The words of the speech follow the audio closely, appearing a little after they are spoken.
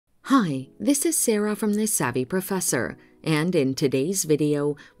Hi, this is Sarah from The Savvy Professor, and in today's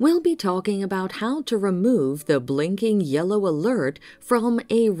video, we'll be talking about how to remove the blinking yellow alert from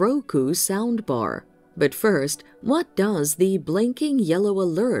a Roku soundbar. But first, what does the blinking yellow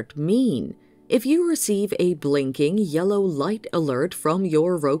alert mean? If you receive a blinking yellow light alert from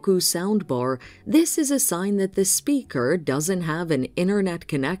your Roku soundbar, this is a sign that the speaker doesn't have an internet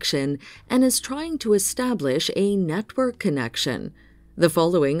connection and is trying to establish a network connection. The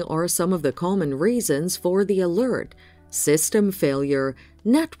following are some of the common reasons for the alert: system failure,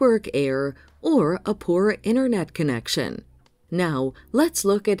 network error, or a poor internet connection. Now, let's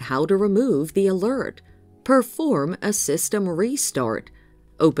look at how to remove the alert. Perform a system restart.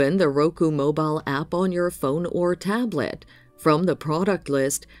 Open the Roku mobile app on your phone or tablet. From the product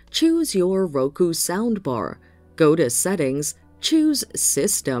list, choose your Roku soundbar. Go to Settings, choose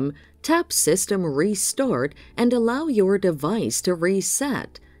System, tap System Restart, and allow your device to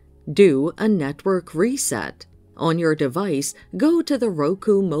reset. Do a network reset. On your device, go to the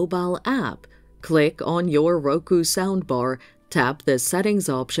Roku mobile app. Click on your Roku soundbar, tap the Settings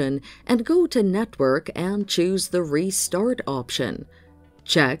option, and go to Network and choose the Restart option.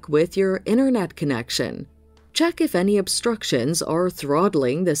 Check with your internet connection. Check if any obstructions are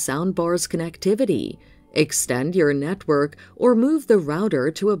throttling the soundbar's connectivity. Extend your network or move the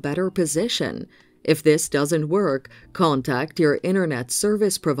router to a better position. If this doesn't work, contact your internet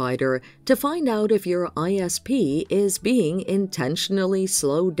service provider to find out if your ISP is being intentionally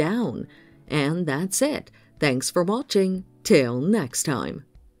slowed down. And that's it. Thanks for watching. Till next time.